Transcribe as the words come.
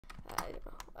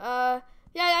Yeah,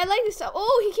 I like this stuff.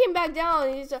 Oh, he came back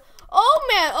down. He's oh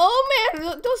man,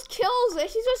 those kills.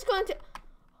 He's just going to.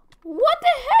 What the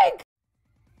heck?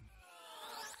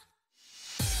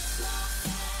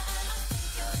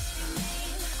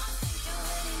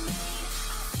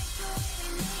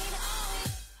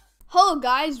 Hello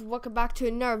guys, welcome back to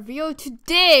another video.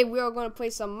 Today we are going to play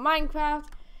some Minecraft,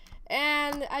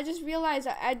 and I just realized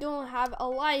I don't have a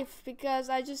life because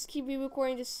I just keep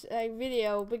recording this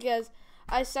video because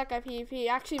I suck at PvP.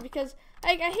 Actually, because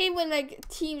I hate when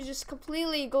teams just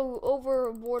completely go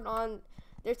overboard on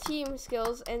their team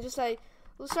skills and just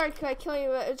start killing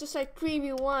you. It's just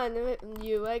 3v1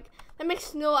 you. That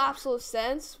makes no absolute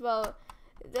sense. Well,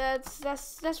 that's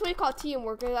what you call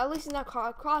teamwork. At least it's not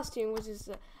cross team, which is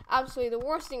absolutely the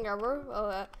worst thing ever.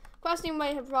 Well, cross team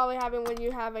might probably happen when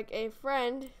you have a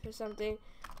friend or something.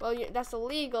 Well, that's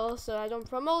illegal, so I don't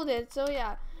promote it. So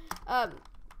yeah,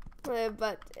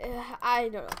 but I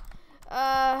don't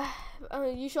know.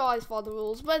 You should always follow the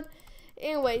rules. But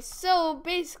anyway, so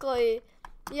basically,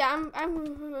 yeah,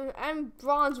 I'm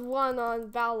bronze 1 on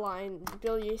battle line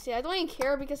ability. See, I don't even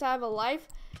care because I have a life.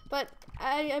 But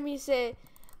I mean, say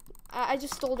I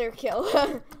just stole their kill.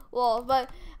 Well, but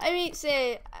I mean,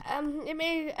 say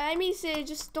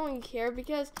just don't even care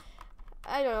because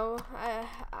I don't know.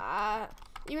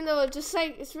 Even though it's just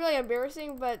it's really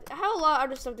embarrassing, but I have a lot of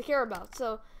other stuff to care about.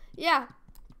 So yeah,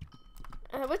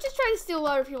 let's just try to steal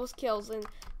other people's kills and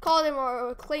call them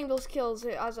or claim those kills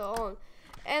as our own.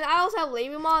 And I also have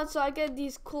label mods, so I get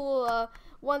these cool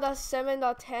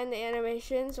 1.7.10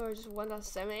 animations or just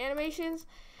 1.7 animations.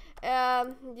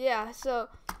 Yeah, so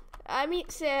I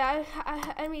DK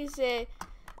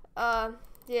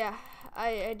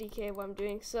what I'm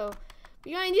doing. So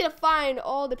we only need to find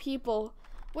all the people.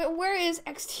 Where is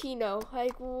Xtino?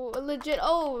 Legit.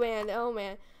 Oh man,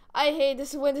 I hate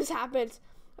this when this happens.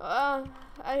 I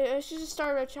should just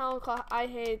start a channel called I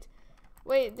Hate.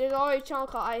 Wait, there's already a channel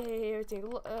called I Hate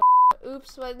Everything.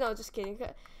 Oops, but no, just kidding.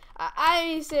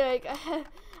 I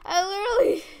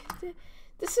literally.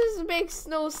 This makes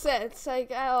no sense. Why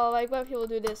people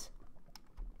do this?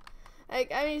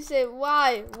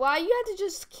 Why you have to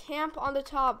just camp on the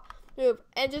top roof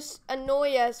and just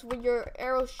annoy us with your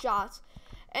arrow shots?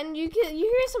 And you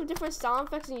hear some different sound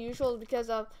effects than usual because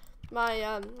of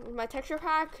my my texture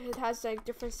pack. It has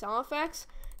different sound effects.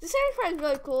 The sound effect is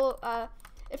really cool.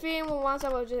 If anyone wants,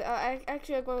 I'm going to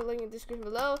link in the description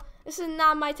below. This is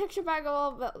not my texture pack at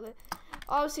all, but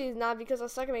obviously it's not because I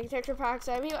suck at making texture packs.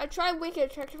 I mean, I tried making a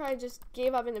texture pack, I just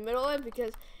gave up in the middle of it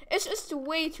because it's just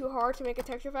way too hard to make a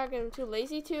texture pack, and I'm too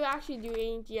lazy to actually do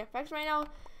any GFX right now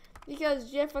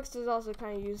because GFX is also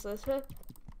kind of useless. But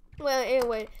well,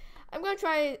 anyway, I'm gonna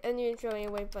try a new intro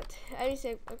anyway. But I'm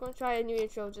gonna try a new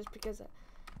intro just because I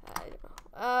don't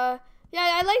know. Yeah,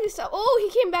 I like this stuff. Oh, he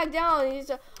came back down. He's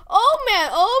oh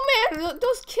man,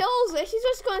 those kills. He's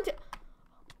just going to.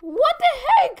 What the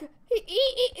heck?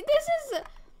 This is.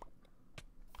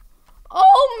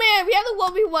 Oh man, we have the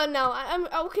 1v1 now. I'm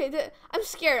okay. I'm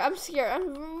scared. I'm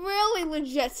really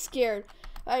legit scared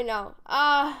right now.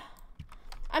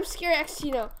 I'm scared,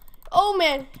 Xtino. Oh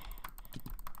man.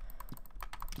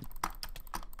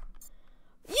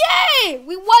 Yay!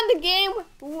 We won the game.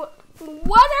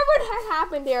 Whatever had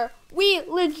happened there, we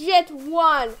legit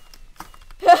won.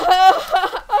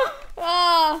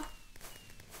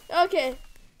 Okay.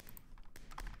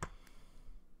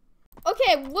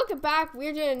 Okay, looking back,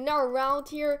 we're doing another round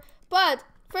here. But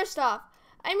first off,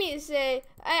 I mean to say,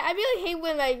 I really hate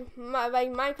when my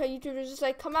Minecraft YouTubers just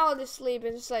come out of their sleep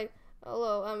and just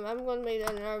hello, I'm going to make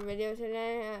another video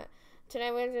today.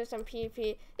 Today we're gonna do some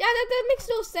PvP. Yeah, that makes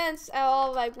no sense at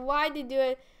all. Why they do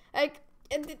it? It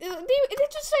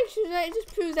just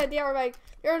proves that they are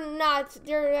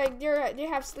they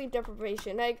have sleep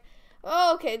deprivation.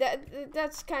 Oh, okay,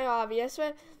 that's kind of obvious,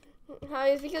 but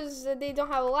it's because they don't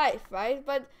have a life, right?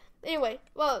 But anyway,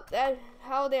 well,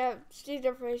 how they have sleep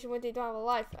deprivation when they don't have a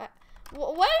life?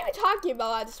 What are you talking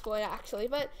about at this point, actually?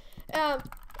 But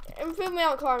improvement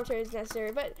on commentary is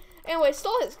necessary. But anyway,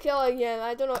 stole his kill again.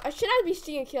 I don't know. I should not be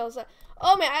stealing kills.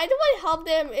 Oh man, I don't want to help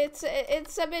them. It's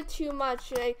a bit too much.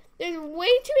 There's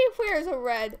way too many players of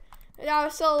red that are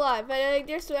still alive. But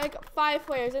there's 5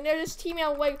 players, and they're just teaming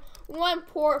up one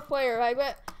poor player.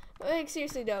 But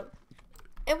seriously though.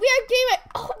 And we are game.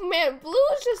 Oh man, blue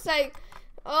is just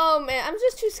oh man, I'm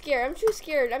just too scared.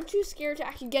 I'm too scared to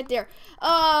actually get there.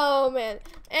 Oh man.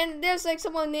 And there's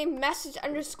someone named message_.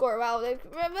 Wow,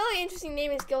 really interesting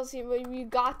name and skills you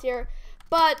got there.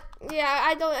 But yeah,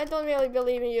 I don't really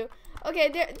believe in you. Okay,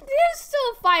 there's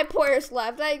still 5 players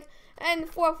left. And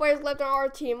 4 players left on our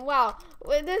team. Wow,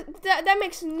 that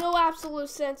makes no absolute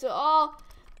sense at all.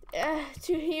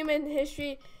 to human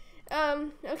history.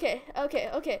 Okay.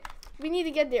 We need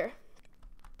to get there.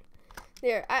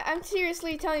 I'm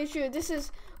seriously telling you the truth. This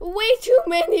is way too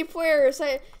many players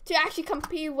to actually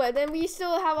compete with, and we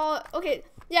still have all. Okay,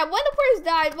 yeah. When the players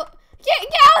die, well,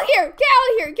 get out of here! Get out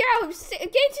of here! Get out!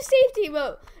 Get into safety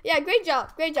mode. Yeah, great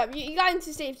job. You got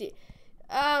into safety.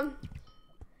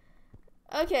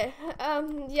 Okay.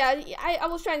 Yeah. I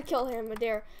was trying to kill him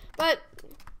there, but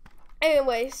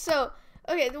anyway. So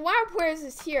okay, the wild players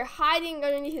is here, hiding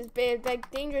underneath his bed, like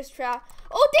dangerous trap.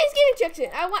 Oh, Thanksgiving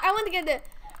injection. I want to get it.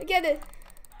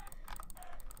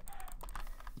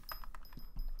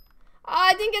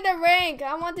 I didn't get the rank.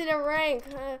 I wanted a rank.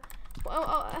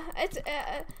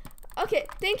 Okay.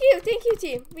 Thank you,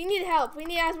 team. We need help. We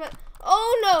need asthma.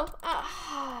 Oh no!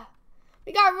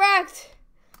 We got wrecked.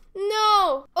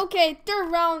 No. Okay,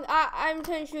 third round. I'm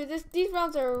telling you, these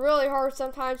rounds are really hard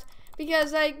sometimes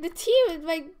because like the team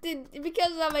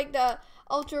because of like the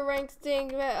ultra ranked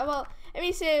thing. Well, let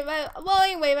me say. Well,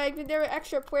 anyway, like there were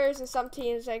extra players in some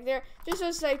teams. Like there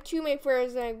just like too many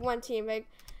players in like one team. Like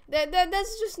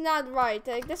that's just not right.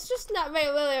 Like that's just not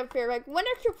really unfair. Like one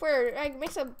extra player like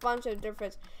makes a bunch of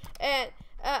difference. And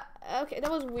okay,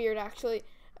 that was weird actually.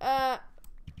 I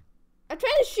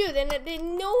tried to shoot and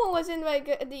no one was in like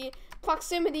the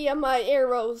proximity of my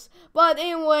arrows. But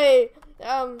anyway,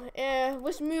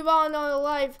 let's move on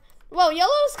live. Well,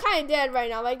 yellow's kind of dead right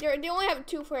now. Like they only have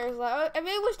 2 players left. I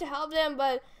really wish to help them,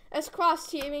 but it's cross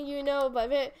teaming, you know.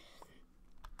 But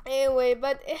anyway,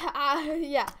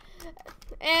 yeah,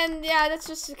 and yeah, that's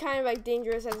just kind of like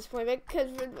dangerous at this point because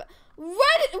Red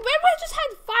just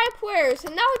had 5 players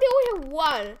and now they only have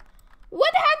 1.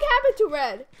 What the heck happened to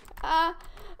Red?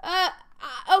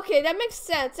 Okay, that makes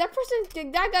sense.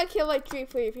 That guy killed like 3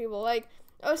 people. Like,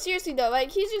 oh, seriously though,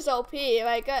 like he's just OP.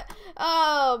 Like,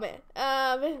 oh man,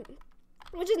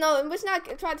 let's not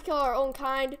try to kill our own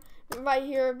kind right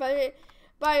here. But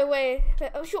by the way,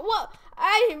 well,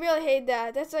 I really hate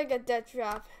that. That's like a death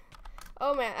trap.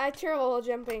 Oh man, I terrible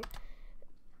jumping.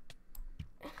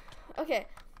 Okay,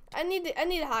 I need to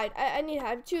hide. I need to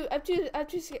hide. I'm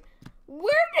too scared.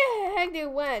 Where the heck they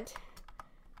went?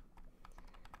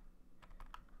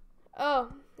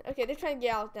 Oh, okay, they're trying to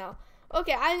get out now.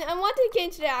 Okay, I want to get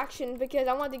into the action because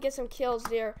I want to get some kills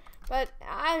there. But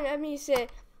I mean, say,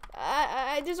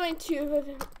 I just went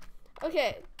to.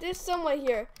 Okay, there's someone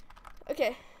here.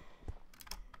 Okay,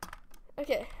 we're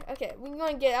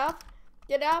going to get up.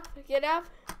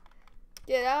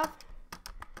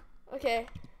 Okay.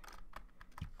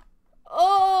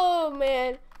 Oh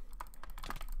man.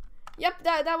 Yep,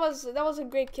 that was a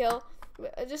great kill.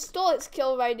 I just stole his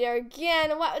kill right there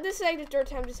again. This is like the 3rd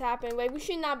time this happened. Like we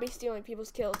should not be stealing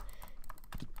people's kills.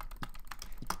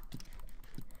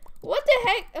 What the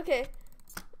heck? Okay.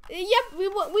 Yep, we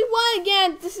won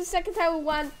again. This is the 2nd time we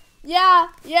won. Yeah.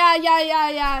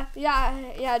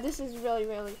 This is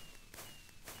really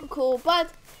cool.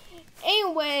 But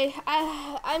anyway,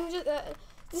 I'm just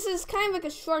this is kind of like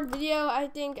a short video. I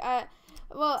think.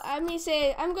 Well, I'm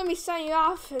gonna be signing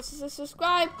off.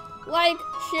 Subscribe, like,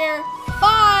 share.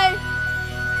 Bye.